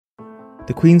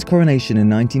The Queen's coronation in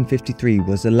 1953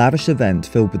 was a lavish event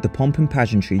filled with the pomp and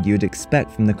pageantry you would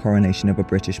expect from the coronation of a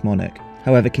British monarch.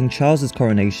 However, King Charles's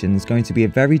coronation is going to be a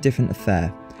very different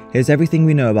affair. Here's everything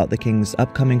we know about the King's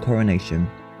upcoming coronation.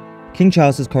 King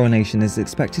Charles's coronation is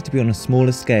expected to be on a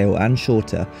smaller scale and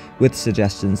shorter, with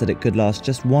suggestions that it could last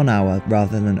just 1 hour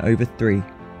rather than over 3.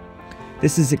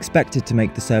 This is expected to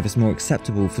make the service more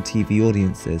acceptable for TV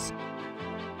audiences.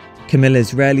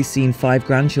 Camilla's rarely seen 5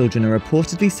 grandchildren are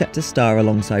reportedly set to star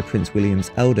alongside Prince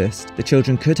William's eldest. The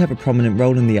children could have a prominent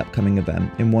role in the upcoming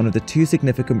event in one of the 2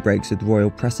 significant breaks with royal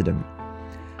precedent.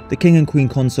 The King and Queen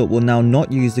consort will now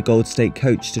not use the Gold State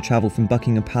coach to travel from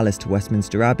Buckingham Palace to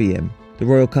Westminster Abbey in. The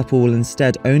royal couple will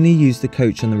instead only use the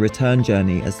coach on the return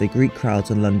journey as they greet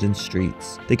crowds on London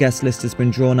streets. The guest list has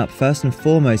been drawn up first and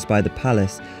foremost by the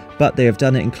palace, but they have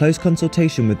done it in close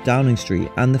consultation with Downing Street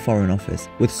and the Foreign Office,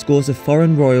 with scores of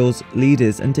foreign royals,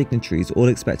 leaders and dignitaries all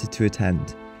expected to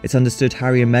attend. It's understood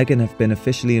Harry and Meghan have been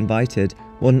officially invited.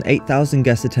 More than 8,000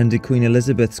 guests attended Queen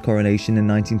Elizabeth's coronation in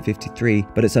 1953,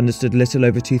 but it's understood little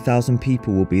over 2,000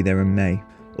 people will be there in May.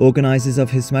 Organisers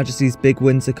of His Majesty's Big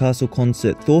Windsor Castle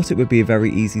concert thought it would be a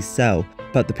very easy sell,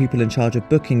 but the people in charge of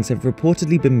bookings have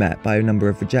reportedly been met by a number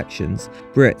of rejections.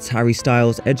 Brits Harry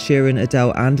Styles, Ed Sheeran,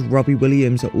 Adele and Robbie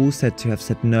Williams are all said to have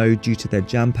said no due to their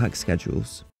jam-packed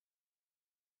schedules.